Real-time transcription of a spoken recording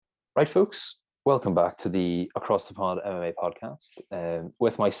Right, folks, welcome back to the Across the Pond MMA podcast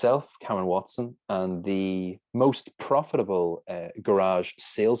with myself, Cameron Watson, and the most profitable garage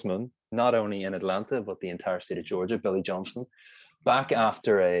salesman, not only in Atlanta, but the entire state of Georgia, Billy Johnson, back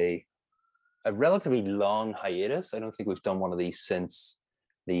after a relatively long hiatus. I don't think we've done one of these since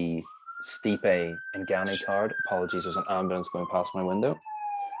the Stipe and Gane card. Apologies, there's an ambulance going past my window.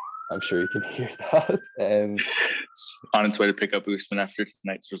 I'm sure you can hear that. It's on its way to pick up Usman after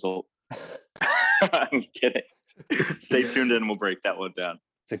tonight's result. I'm kidding. Stay tuned and we'll break that one down.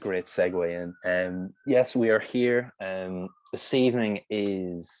 It's a great segue in. Yes, we are here. This evening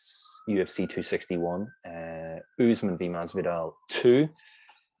is UFC 261. Usman v Masvidal 2.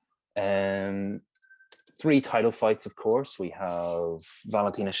 3 title fights, of course. We have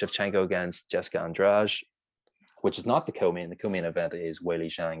Valentina Shevchenko against Jessica Andrade, which is not the co-main. The co-main event is Weili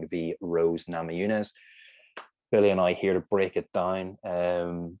Zhang v Rose Namajunas. Billy and I here to break it down.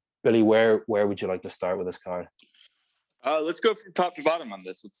 Billy, where would you like to start with this card? Let's go from top to bottom on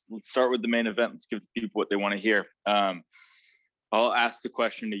this. Let's start with the main event. Let's give the people what they want to hear. I'll ask the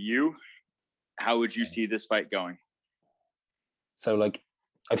question to you. How would you see this fight going? So,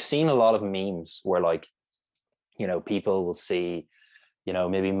 I've seen a lot of memes where, people will see,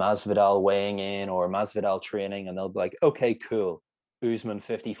 maybe Masvidal weighing in or Masvidal training, and they'll be like, okay, cool, Usman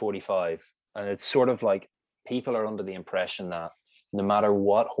 50-45. And it's sort of like people are under the impression that no matter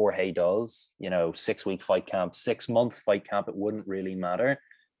what Jorge does, 6-week fight camp, 6-month fight camp, it wouldn't really matter.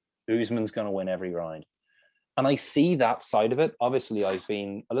 Usman's going to win every round. And I see that side of it. Obviously, I've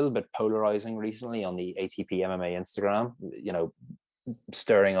been a little bit polarizing recently on the ATP MMA Instagram,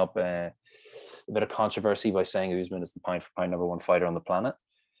 stirring up a bit of controversy by saying Usman is the pound for pound number 1 fighter on the planet,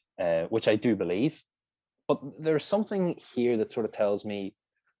 which I do believe. But there's something here that sort of tells me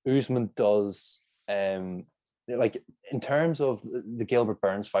Usman does, in terms of the Gilbert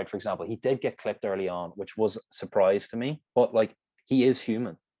Burns fight, for example, he did get clipped early on, which was a surprise to me, but he is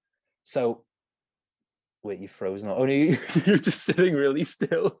human. So, wait, you've frozen. Oh, no, you're just sitting really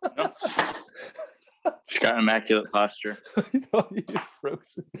still. She's got immaculate posture. I thought you were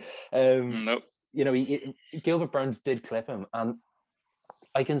frozen. Nope. Gilbert Burns did clip him, and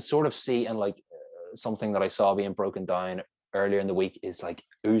I can sort of see, and something that I saw being broken down earlier in the week is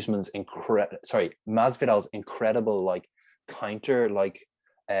Masvidal's incredible counter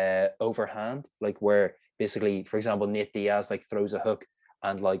overhand, where basically, for example, Nate Diaz throws a hook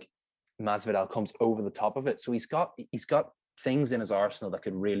and Masvidal comes over the top of it. So he's got things in his arsenal that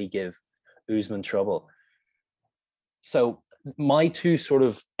could really give Usman trouble. So my 2 sort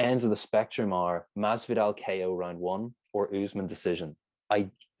of ends of the spectrum are Masvidal KO round 1 or Usman decision.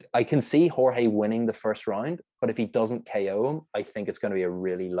 I can see Jorge winning the first round, but if he doesn't KO him, I think it's going to be a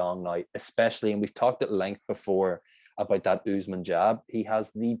really long night, especially, and we've talked at length before about that Usman jab. He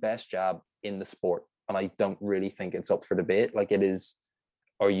has the best jab in the sport, and I don't really think it's up for debate like it is,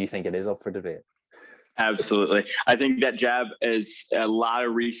 or you think it is up for debate? Absolutely. I think that jab is a lot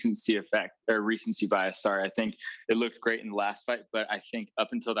of recency bias. Sorry. I think it looked great in the last fight, but I think up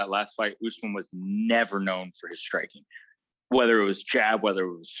until that last fight, Usman was never known for his striking. Whether it was jab, whether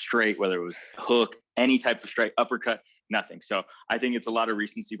it was straight, whether it was hook, any type of strike, uppercut, nothing. So I think it's a lot of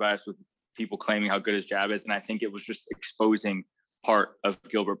recency bias with people claiming how good his jab is. And I think it was just exposing part of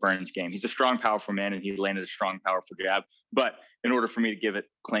Gilbert Burns' game. He's a strong, powerful man, and he landed a strong, powerful jab. But in order for me to give it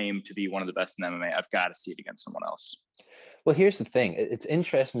claim to be one of the best in MMA, I've got to see it against someone else. Well, here's the thing. It's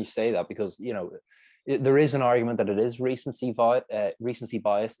interesting you say that because, there is an argument that it is recency bias,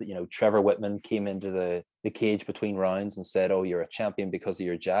 that, Trevor Whitman came into the cage between rounds and said, oh, you're a champion because of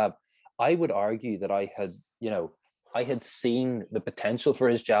your jab. I would argue that I had seen the potential for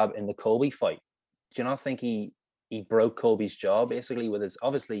his jab in the Colby fight. Do you not think he broke Colby's jaw basically with his,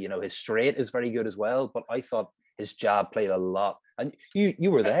 obviously, his straight is very good as well, but I thought his jab played a lot. And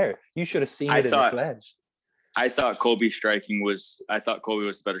you were there. You should have seen it in the flesh. I thought Colby was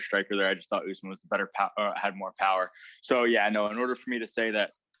the better striker there. I just thought Usman was the better had more power. So yeah, no, in order for me to say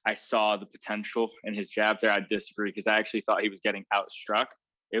that I saw the potential in his jab there, I disagree because I actually thought he was getting outstruck.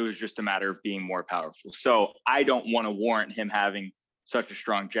 It was just a matter of being more powerful. So I don't want to warrant him having such a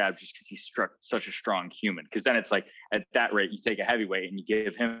strong jab just because he struck such a strong human. Because then it's at that rate, you take a heavyweight and you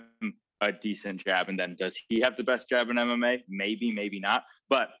give him a decent jab. And then does he have the best jab in MMA? Maybe, maybe not.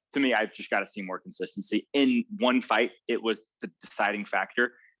 But to me, I've just got to see more consistency. In one fight, it was the deciding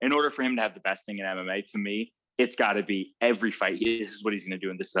factor. In order for him to have the best thing in MMA, to me, it's got to be every fight. This is what he's going to do,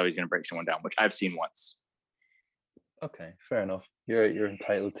 and this is how he's going to break someone down, which I've seen once. Okay, fair enough. You're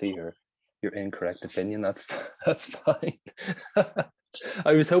entitled to your incorrect opinion. That's fine.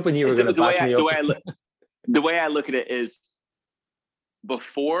 I was hoping you were going to back me up. The way I look at it is,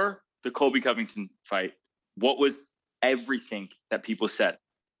 before the Colby Covington fight, what was everything that people said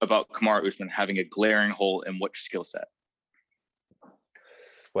about Kamaru Usman having a glaring hole in which skill set?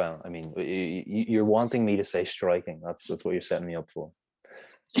 Well, I mean, you're wanting me to say striking. That's what you're setting me up for.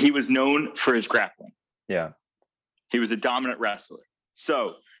 He was known for his grappling. Yeah. He was a dominant wrestler.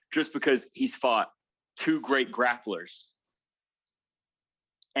 So just because he's fought two great grapplers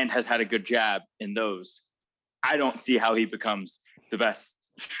and has had a good jab in those, I don't see how he becomes the best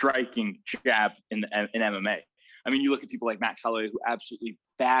striking jab in MMA. I mean, you look at people like Max Holloway, who absolutely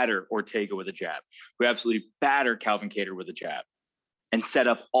batter Ortega with a jab, who absolutely batter Calvin Kattar with a jab, and set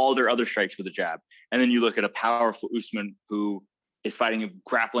up all their other strikes with a jab. And then you look at a powerful Usman who is fighting a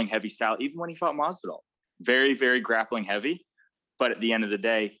grappling heavy style, even when he fought Masvidal. Very, very grappling heavy. But at the end of the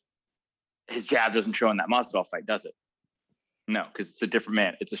day, his jab doesn't show in that Masvidal fight, does it? No, because it's a different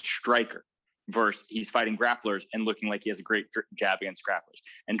man. It's a striker versus he's fighting grapplers and looking like he has a great jab against grapplers.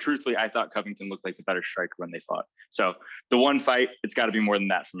 And truthfully, I thought Covington looked like the better striker when they fought. So the one fight, it's got to be more than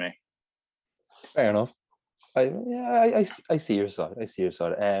that for me. Fair enough. I see your side. I see your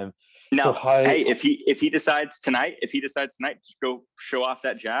side. Now, hey, if he decides tonight to go show off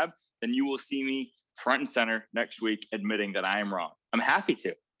that jab, then you will see me front and center next week admitting that I am wrong. I'm happy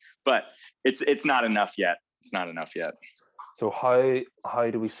to, but it's not enough yet. It's not enough yet. So how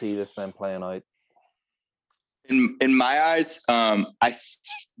do we see this then playing out? In my eyes,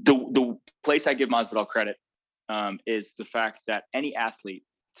 the place I give Masvidal credit is the fact that any athlete,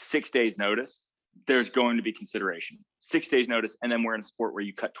 6 days notice, there's going to be consideration. 6 days notice, and then we're in a sport where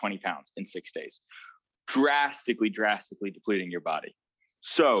you cut 20 pounds in 6 days, drastically depleting your body.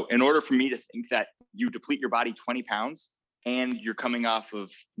 So in order for me to think that you deplete your body 20 pounds and you're coming off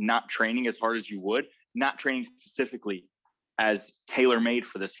of not training as hard as you would, not training specifically as tailor-made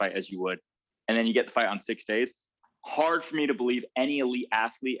for this fight as you would, and then you get the fight on 6 days, hard for me to believe any elite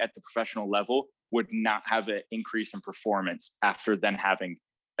athlete at the professional level would not have an increase in performance after then having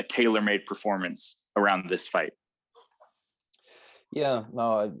a tailor-made performance around this fight. Yeah,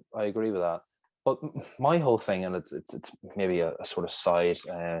 no, I agree with that. But my whole thing, and it's maybe a sort of side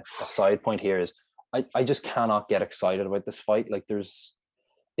point here, is I just cannot get excited about this fight. Like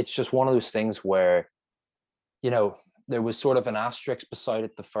it's just one of those things where, there was sort of an asterisk beside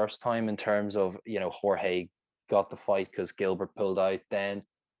it the first time in terms of, Jorge got the fight because Gilbert pulled out, then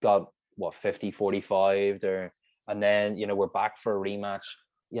got 50-45 there, and then, we're back for a rematch.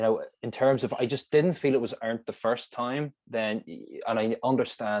 In terms of, I just didn't feel it was earned the first time then. And I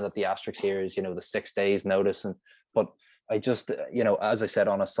understand that the asterisk here is, the 6 days notice. But I just, as I said,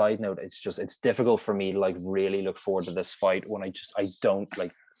 on a side note, it's difficult for me to like really look forward to this fight when I don't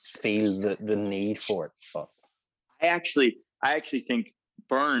like feel the need for it. But I actually think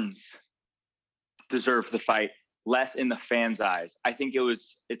Burns deserved the fight less in the fans' eyes. I think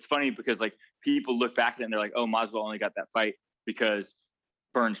it's funny because like people look back at it and they're like, oh, Masvidal only got that fight because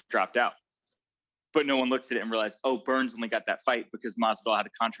Burns dropped out. But no one looks at it and realized, oh, Burns only got that fight because Masvidal had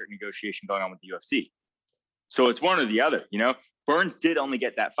a contract negotiation going on with the UFC. So it's one or the other, Burns did only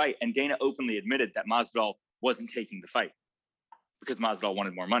get that fight, and Dana openly admitted that Masvidal wasn't taking the fight because Masvidal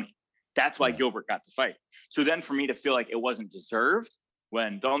wanted more money. That's why Gilbert got the fight. So then for me to feel like it wasn't deserved,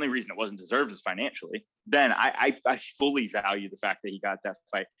 when the only reason it wasn't deserved is financially, then I fully value the fact that he got that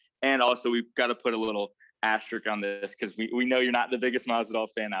fight. And also we've got to put a little asterisk on this because we know you're not the biggest Masvidal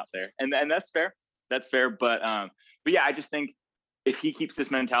fan out there, and that's fair. That's fair. But yeah, I just think if he keeps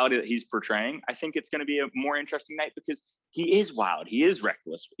this mentality that he's portraying, I think it's going to be a more interesting night because he is wild. He is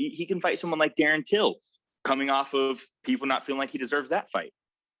reckless. He can fight someone like Darren Till coming off of people not feeling like he deserves that fight.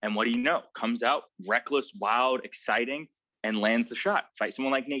 And what do you know? Comes out reckless, wild, exciting, and lands the shot. Fight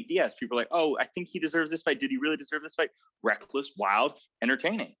someone like Nate Diaz. People are like, oh, I think he deserves this fight. Did he really deserve this fight? Reckless, wild,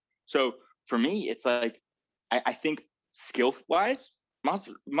 entertaining. So for me, it's like, I think skill-wise,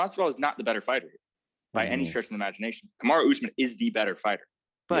 Masvidal is not the better fighter by any stretch of the imagination. Kamaru Usman is the better fighter.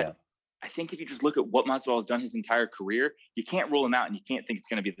 But I think if you just look at what Masvidal has done his entire career, you can't rule him out and you can't think it's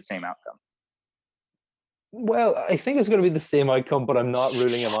going to be the same outcome. Well, I think it's going to be the same outcome, but I'm not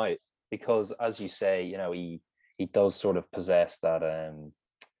ruling him out because, as you say, he does sort of possess that.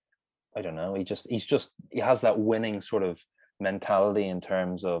 I don't know. He has that winning sort of mentality in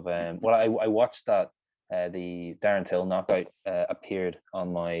terms of. Well, I watched that the Darren Till knockout appeared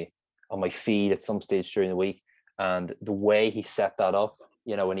on my feed at some stage during the week, and the way he set that up,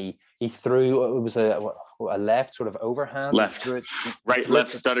 when he threw, it was a left sort of overhand, left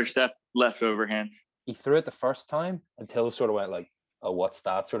stutter step, left overhand. He threw it the first time until sort of went like, oh, what's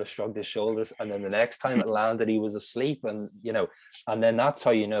that? Sort of shrugged his shoulders. And then the next time it landed, he was asleep. And, and then that's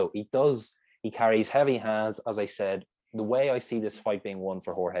how he carries heavy hands. As I said, the way I see this fight being won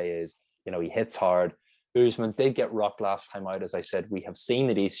for Jorge is, he hits hard. Usman did get rocked last time out. As I said, we have seen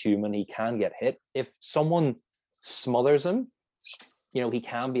that he's human. He can get hit. If someone smothers him, he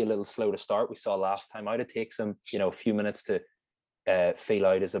can be a little slow to start. We saw last time out. It takes him, a few minutes to feel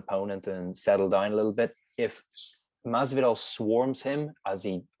out his opponent and settle down a little bit. If Masvidal swarms him, as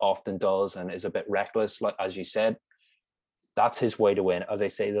he often does, and is a bit reckless, like as you said, that's his way to win. As I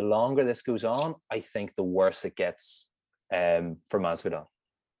say, the longer this goes on, I think the worse it gets for Masvidal.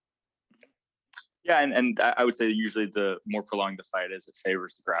 Yeah, and I would say usually the more prolonged the fight is, it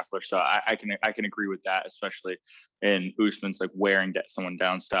favors the grappler. So I can agree with that, especially in Usman's like wearing someone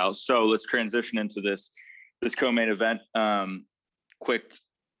down style. So let's transition into this co-main event. Quick,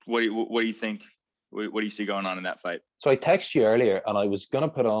 what do you think? What do you see going on in that fight? So I texted you earlier, and I was gonna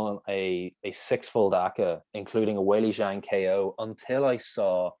put on a 6-fold ACA, including a Weili Zhang KO, until I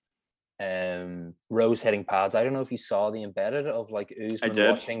saw Rose hitting pads. I don't know if you saw the embedded of like Usman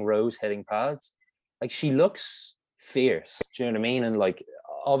watching Rose hitting pads. Like, she looks fierce. Do you know what I mean? And like,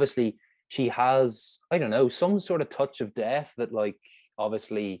 obviously she has, I don't know, some sort of touch of death that like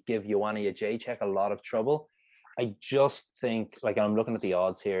obviously give Joanna Jacek a lot of trouble. I just think, like, I'm looking at the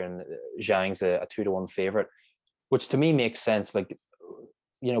odds here, and Zhang's a 2-1 favorite, which to me makes sense. Like,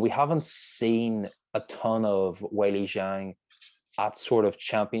 we haven't seen a ton of Weili Zhang at sort of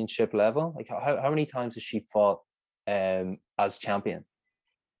championship level. Like, how many times has she fought as champion?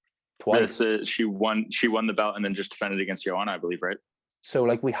 Twice. She won the belt and then just defended against Joanna, I believe, right? So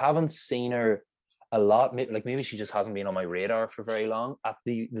like, we haven't seen her a lot. Like, maybe she just hasn't been on my radar for very long at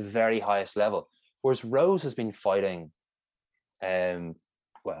the very highest level. Whereas Rose has been fighting,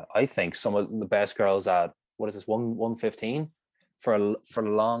 well, I think some of the best girls at, what is this, 115 for a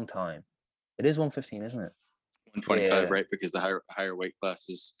long time. It is 115, isn't it? 125, right? Because the higher weight class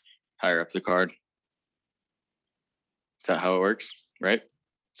is higher up the card. Is that how it works, right?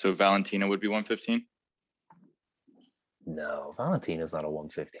 So Valentina would be 115? No, Valentina's not a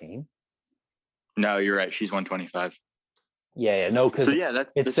 115. No, you're right. She's 125. Yeah, no, because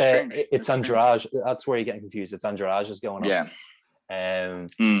that's strange. It's Andrade. That's where you're getting confused. It's Andrade is going up. Yeah.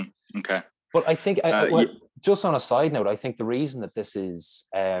 Okay. But I think, just on a side note, I think the reason that this is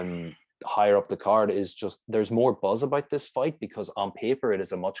higher up the card is just there's more buzz about this fight because on paper it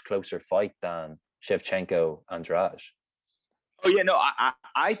is a much closer fight than Shevchenko Andrade. Oh yeah, no,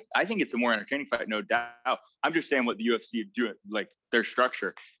 I think it's a more entertaining fight, no doubt. I'm just saying what the UFC do, like their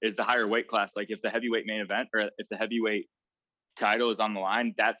structure is the higher weight class. Like if the heavyweight main event or if the heavyweight title is on the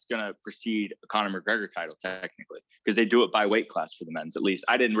line, that's gonna precede a Conor McGregor title technically because they do it by weight class for the men's. At least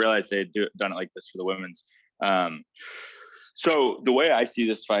I didn't realize they had done it like this for the women's. So the way I see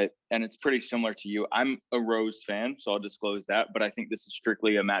this fight, and it's pretty similar to you, I'm a Rose fan, so I'll disclose that. But I think this is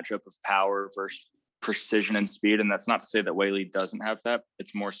strictly a matchup of power versus precision and speed, and that's not to say that Weili doesn't have that.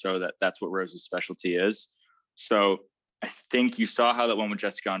 It's more so that that's what Rose's specialty is. So I think you saw how that went with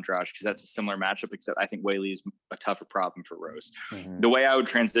Jessica Andrade because that's a similar matchup, except I think Weili is a tougher problem for Rose. The way I would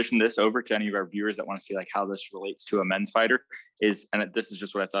transition this over to any of our viewers that want to see like how this relates to a men's fighter is, and this is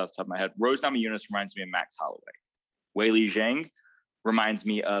just what I thought off the top of my head, Rose Namajunas reminds me of Max Holloway. Weili Zhang reminds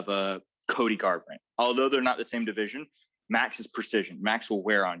me of Cody Garbrandt. Although they're not the same division, Max is precision. Max will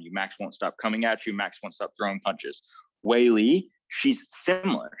wear on you. Max won't stop coming at you. Max won't stop throwing punches. Weili, she's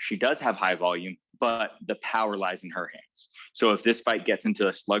similar. She does have high volume, but the power lies in her hands. So if this fight gets into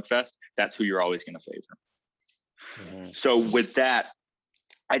a slugfest, that's who you're always going to favor. So with that,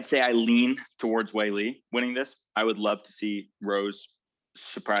 I'd say I lean towards Weili winning this. I would love to see Rose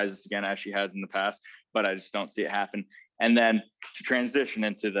surprise us again as she has in the past, but I just don't see it happen. And then to transition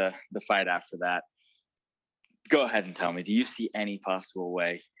into the fight after that, go ahead and tell me, do you see any possible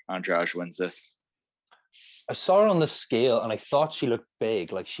way Andrade wins this? I saw her on the scale and I thought she looked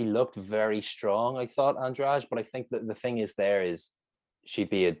big. Like she looked very strong, I thought, Andrade. But I think that the thing is she'd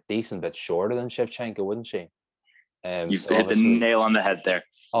be a decent bit shorter than Shevchenko, wouldn't she? You've hit the nail on the head there.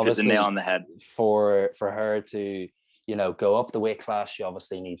 Hit the nail on the head. For her to, go up the weight class, she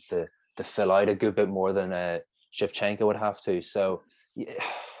obviously needs to fill out a good bit more than Shevchenko would have to. So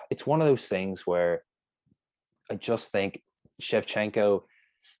it's one of those things where I just think Shevchenko,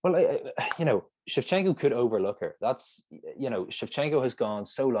 Shevchenko could overlook her. That's, Shevchenko has gone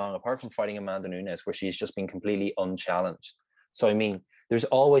so long, apart from fighting Amanda Nunes, where she's just been completely unchallenged. So, I mean, there's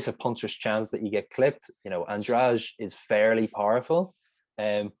always a puncher's chance that you get clipped. Andrade is fairly powerful.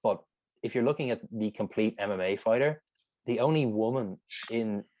 But if you're looking at the complete MMA fighter, the only woman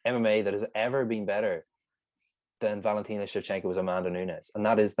in MMA that has ever been better than Valentina Shevchenko was Amanda Nunes. And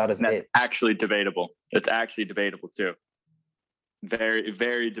that's it. Actually debatable. It's actually debatable too. very,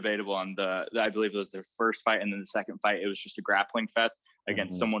 very debatable on I believe it was their first fight. And then the second fight, it was just a grappling fest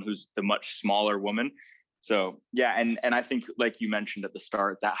against someone who's the much smaller woman. So yeah. And I think, like you mentioned at the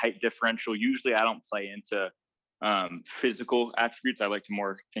start, that height differential, usually I don't play into physical attributes. I like to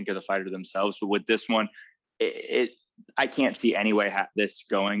more think of the fighter themselves. But with this one, I can't see any way this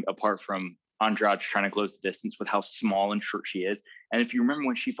going apart from Andrade trying to close the distance with how small and short she is. And if you remember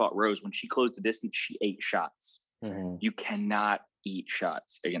when she fought Rose, when she closed the distance, she ate shots. You cannot eat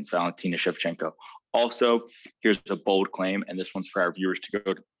shots against Valentina Shevchenko. Also, here's a bold claim, and this one's for our viewers to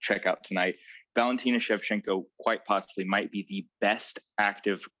go check out tonight. Valentina Shevchenko quite possibly might be the best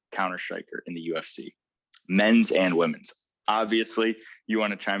active counter striker in the UFC, men's and women's. Obviously, you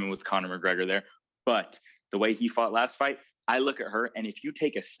want to chime in with Conor McGregor there, but the way he fought last fight, I look at her, and if you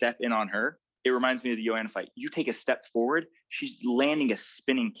take a step in on her, it reminds me of the Joanna fight. You take a step forward, she's landing a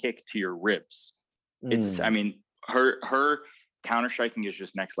spinning kick to your ribs. It's, I mean, her counter striking is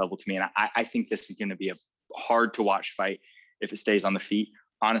just next level to me. And I think this is going to be a hard to watch fight if it stays on the feet.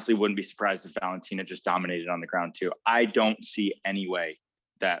 Honestly, wouldn't be surprised if Valentina just dominated on the ground too. I don't see any way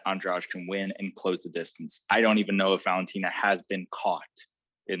that Andrade can win and close the distance. I don't even know if Valentina has been caught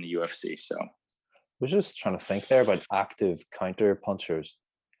in the UFC. So I was just trying to think there about active counter punchers.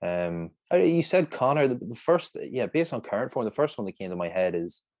 You said Conor, the first, based on current form, the first one that came to my head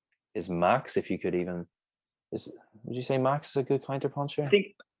is Max. If you could even, would you say Max is a good counter puncher? I think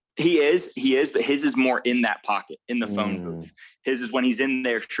he is, but his is more in that pocket, in the phone booth. His is when he's in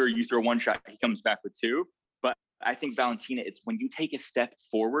there, sure, you throw one shot, he comes back with two. But I think Valentina, it's when you take a step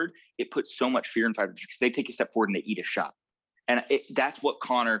forward, it puts so much fear in fighters because they take a step forward and they eat a shot. And that's what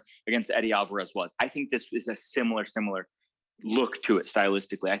Conor against Eddie Alvarez was. I think this is a similar look to it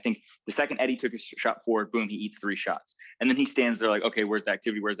stylistically. I think the second Eddie took a shot forward, boom, he eats 3 shots. And then he stands there like, okay, where's the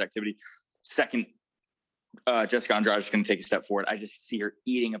activity? Second, Jessica Andrade is going to take a step forward. I just see her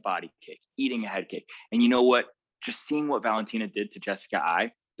eating a body kick, eating a head kick. And you know what? Just seeing what Valentina did to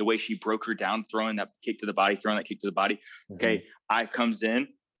Jessica the way she broke her down, throwing that kick to the body, Okay, comes in,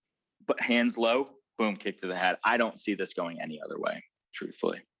 but hands low, boom, kick to the head. I don't see this going any other way,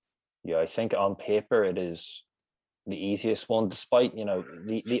 truthfully. Yeah, I think on paper it is the easiest one, despite,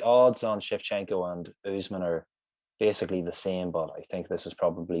 the odds on Shevchenko and Usman are basically the same, but I think this is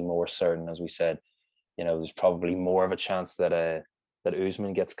probably more certain. As we said, there's probably more of a chance that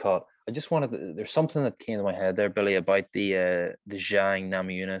Usman gets caught. I just there's something that came to my head there, Billy, about the Zhang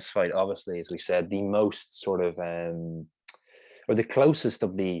Namajunas fight. Obviously, as we said, the most sort of or the closest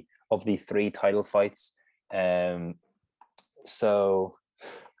of the 3 title fights. So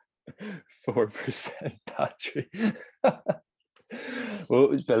 4% battery.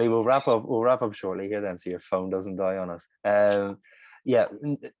 Well, Billy, we'll wrap up shortly here then, so your phone doesn't die on us.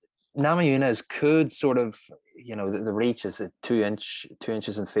 Namajunas could sort of, the reach is 2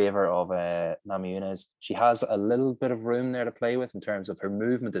 inches in favor of Namajunas. She has a little bit of room there to play with in terms of her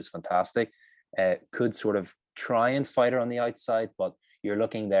movement is fantastic. Could sort of try and fight her on the outside, but you're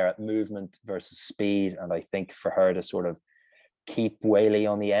looking there at movement versus speed. And I think for her to sort of keep Whaley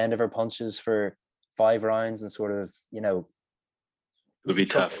on the end of her punches for 5 rounds and sort of, it'll be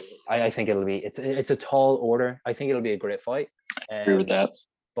tough. I think it's a tall order. I think it'll be a great fight. I agree with that.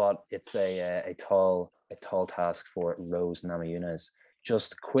 But it's a tall task for Rose Namajunas.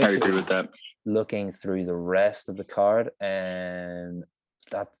 Just quickly, I agree with that. Looking through the rest of the card, and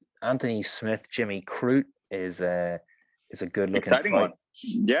that Anthony Smith, Jimmy Crute is a good looking exciting fight. one.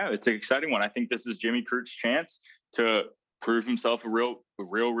 Yeah, it's an exciting one. I think this is Jimmy Crute's chance to prove himself a real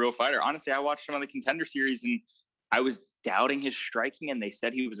fighter. Honestly, I watched him on the Contender Series and I was doubting his striking, and they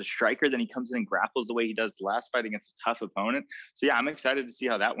said he was a striker. Then he comes in and grapples the way he does the last fight against a tough opponent. So yeah, I'm excited to see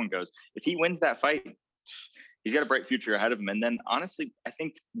how that one goes. If he wins that fight, he's got a bright future ahead of him. And then honestly, I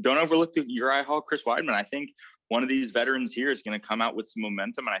think don't overlook the Uriah Hall, Chris Weidman. I think one of these veterans here is going to come out with some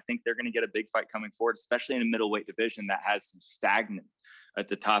momentum, and I think they're going to get a big fight coming forward, especially in a middleweight division that has some stagnant at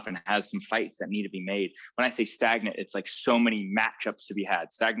the top and has some fights that need to be made. When I say stagnant, it's like so many matchups to be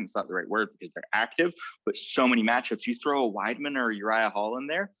had. Stagnant's not the right word because they're active, but so many matchups. You throw a Weidman or a Uriah Hall in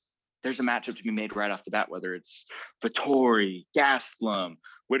there, there's a matchup to be made right off the bat, whether it's Vettori, Gastelum,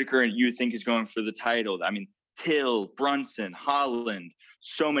 Whitaker, and you think is going for the title. I mean, Till, Brunson, Holland,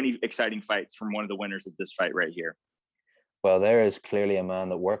 so many exciting fights from one of the winners of this fight right here. Well, there is clearly a man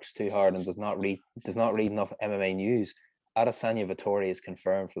that works too hard and does not read enough MMA news. Adesanya Vettori is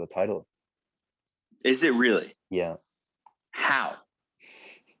confirmed for the title. Is it really? Yeah. How?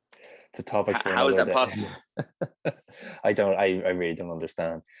 It's a topic for how is that day. possible? I really don't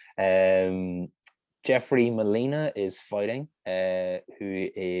understand. Jeffrey Molina is fighting, who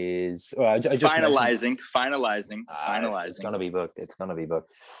is well, I just finalizing. It's gonna be booked. It's gonna be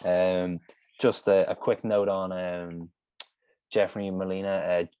booked. Just a quick note on Jeffrey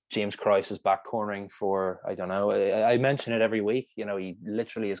Molina. James Christ is back cornering for, I don't know. I mention it every week. You know, he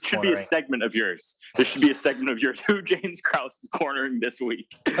literally is cornering. Should be a segment of yours. There should be a segment of yours. Who James Krause is cornering this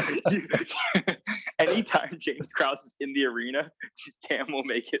week? Anytime James Krause is in the arena, Cam will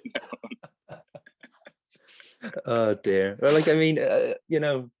make it known. Oh dear. Well, like, I mean, you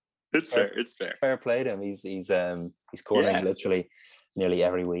know, it's fair. It's fair. Fair play to him. He's cornering literally nearly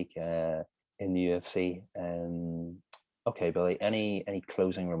every week in the UFC. Okay, Billy. Any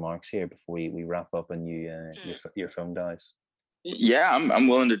closing remarks here before we wrap up and your phone dies? Yeah, I'm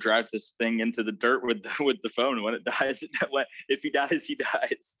willing to drive this thing into the dirt with the phone. When it dies, if he dies, he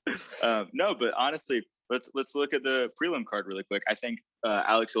dies. No, but honestly, let's look at the prelim card really quick. I think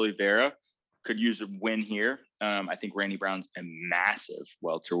Alex Oliveira could use a win here. I think Randy Brown's a massive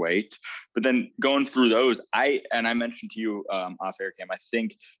welterweight. But then going through those, I mentioned to you off air, Cam, I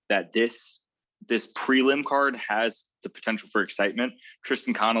think that this prelim card has the potential for excitement.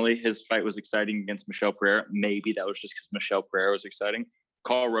 Tristan Connolly, his fight was exciting against Michel Pereira. Maybe that was just because Michel Pereira was exciting.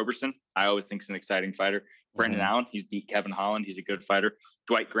 Carl Roberson, I always think is an exciting fighter. Brendan Allen, he's beat Kevin Holland. He's a good fighter.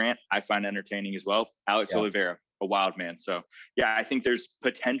 Dwight Grant, I find entertaining as well. Alex Oliveira, a wild man. So, yeah, I think there's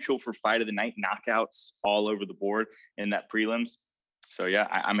potential for fight of the night knockouts all over the board in that prelims. So, yeah,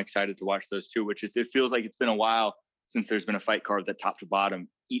 I'm excited to watch those two, which it feels like it's been a while since there's been a fight card that top to bottom,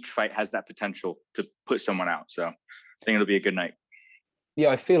 each fight has that potential to put someone out. So I think it'll be a good night. Yeah,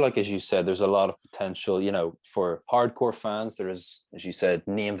 I feel like, as you said, there's a lot of potential, you know, for hardcore fans. There is, as you said,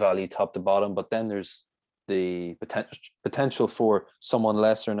 name value top to bottom, but then there's the potential for someone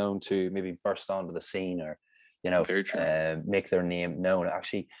lesser known to maybe burst onto the scene or, you know, make their name known.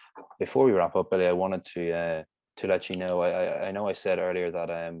 Actually, before we wrap up, Billy, I wanted to let you know, I know I said earlier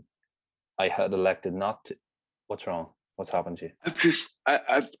that I had elected not to. What's wrong? What's happened to you? I've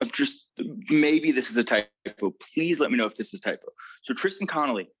just, maybe this is a typo. Please let me know if this is typo. So Tristan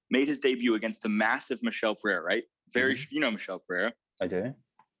Connolly made his debut against the massive Michel Pereira, right? You know Michel Pereira. I do.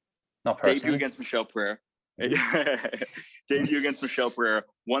 Not personally. Debut against Michel Pereira. Debut against Michel Pereira.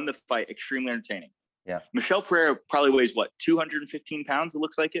 Won the fight. Extremely entertaining. Yeah. Michel Pereira probably weighs, 215 pounds, it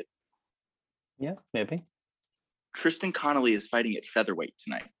looks like it? Yeah, maybe. Tristan Connolly is fighting at featherweight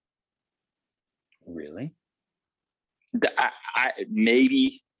tonight. Really?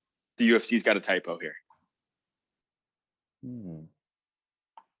 Maybe the UFC's got a typo here.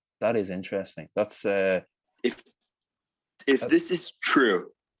 That is interesting. That's if this is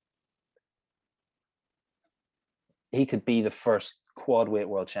true, he could be the first quad weight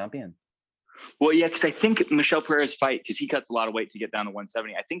world champion. Well, yeah, because I think Michel Pereira's fight, because he cuts a lot of weight to get down to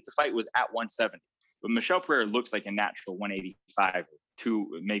 170. I think the fight was at 170, but Michel Pereira looks like a natural 185.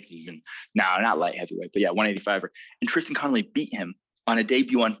 Maybe even not light heavyweight, but yeah, 185. And Tristan Connolly beat him on a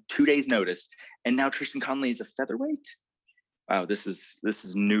debut on 2 days' notice, and now Tristan Connolly is a featherweight. Wow, this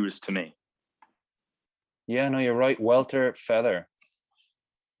is news to me. Yeah, no, you're right. Welter feather.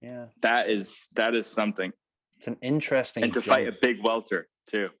 Yeah, that is something. It's an interesting and to jump. Fight a big welter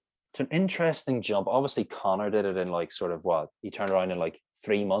too. It's an interesting jump. Obviously, Connor did it in like sort of what he turned around in like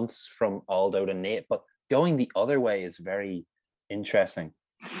 3 months from Aldo to Nate, but going the other way is very interesting.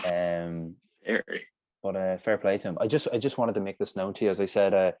 Very. But fair play to him. I just wanted to make this known to you. As I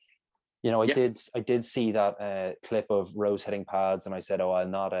said, you know, I did see that clip of Rose hitting pads, and I said, oh, I'll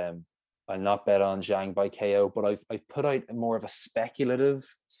not bet on Zhang by KO, but I've put out more of a speculative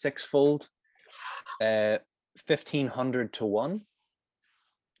sixfold, 1,500 to 1.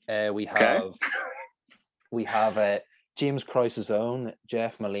 We have James Christ's own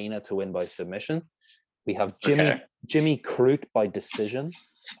Jeff Molina to win by submission. We have Jimmy Crute by decision.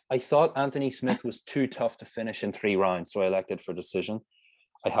 I thought Anthony Smith was too tough to finish in 3 rounds, so I elected for decision.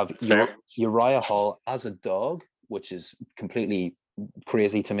 I have Uriah Hall as a dog, which is completely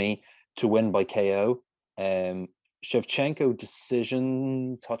crazy to me, to win by KO. Shevchenko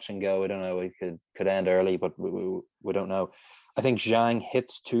decision, touch and go. I don't know. It could end early, but we don't know. I think Zhang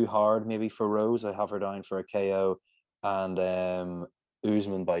hits too hard, maybe for Rose. I have her down for a KO, and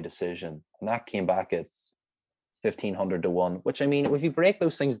Usman by decision, and that came back at 1,500 to 1. Which, I mean, if you break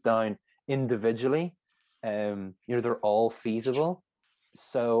those things down individually, you know, they're all feasible.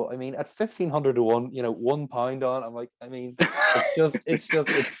 So, I mean, at 1,500 to 1, you know, £1 on, I'm like, I mean,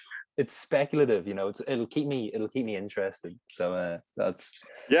 it's speculative, you know. It'll keep me interested. So that's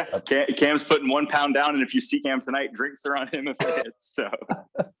Cam's putting £1 down, and if you see Cam tonight, drinks are on him if it hits. So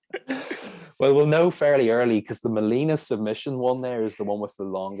Well, we'll know fairly early because the Molina submission one there is the one with the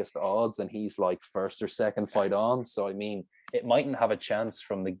longest odds, and he's like first or second fight on. So I mean, it mightn't have a chance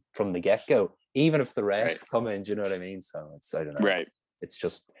from the get go, even if the rest come in. Do you know what I mean? So it's, I don't know. Right. It's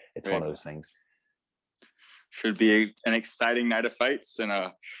just, it's one of those things. Should be an exciting night of fights,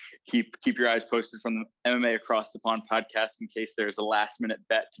 and keep your eyes posted from the MMA Across the Pond podcast in case there's a last minute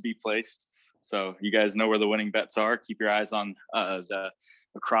bet to be placed. So you guys know where the winning bets are. Keep your eyes on the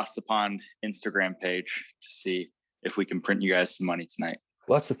Across the Pond Instagram page to see if we can print you guys some money tonight.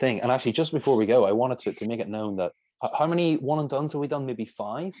 Well, that's the thing. And actually, just before we go, I wanted to make it known that how many one and dones have we done? Maybe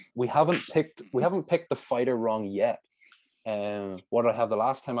 5. We haven't picked the fighter wrong yet. What I have the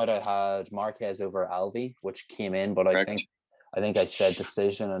last time out, I had Marquez over Alvi, which came in, but I think I said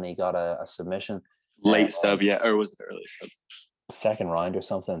decision, and he got a submission. Late sub, yeah, or was it early sub? Second round or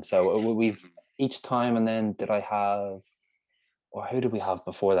something. So we've each time, and then did I have, or who did we have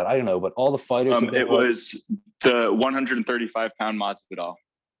before that? I don't know, but all the fighters. It was the 135-pound Masvidal.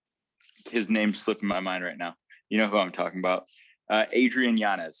 His name's slipping my mind right now. You know who I'm talking about? Adrian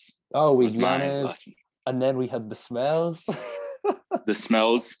Yanez. Oh, we Yanez, and then we had the smells. The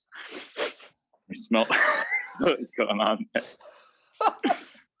smells. I smell what's going on there.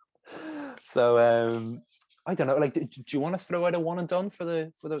 So I don't know. Like, do you want to throw out a one and done for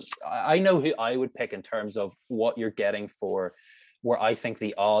the? I know who I would pick in terms of what you're getting for, where I think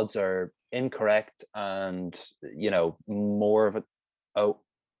the odds are incorrect, and more of a. Oh,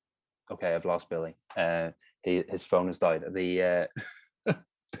 okay, I've lost Billy. His phone has died.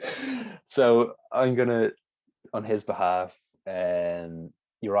 So I'm gonna, on his behalf,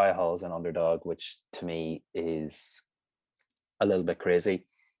 Uriah Hall is an underdog, which to me is a little bit crazy.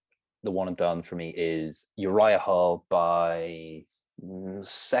 The one and done for me is Uriah Hall by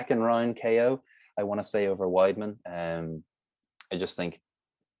second round KO. I want to say over Weidman. I just think,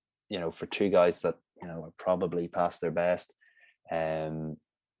 for two guys that are probably past their best, Uriah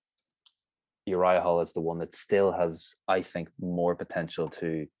Hall is the one that still has, I think, more potential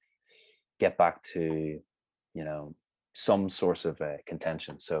to get back to, some source of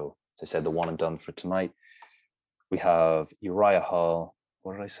contention. So, as I said, the one and done for tonight. We have Uriah Hall.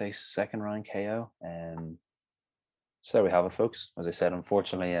 What did I say? Second round KO. So there we have it, folks. As I said,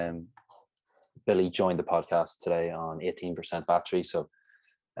 unfortunately, Billy joined the podcast today on 18% battery. So,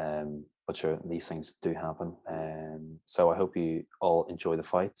 but sure, these things do happen. So I hope you all enjoy the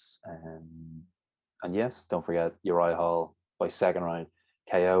fights. And yes, don't forget Uriah Hall by second round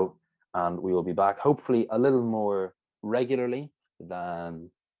KO. And we will be back hopefully a little more regularly than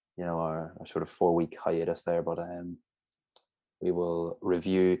our sort of 4-week hiatus there. But we will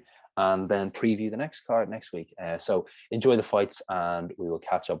review and then preview the next card next week. So enjoy the fights, and we will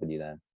catch up with you then.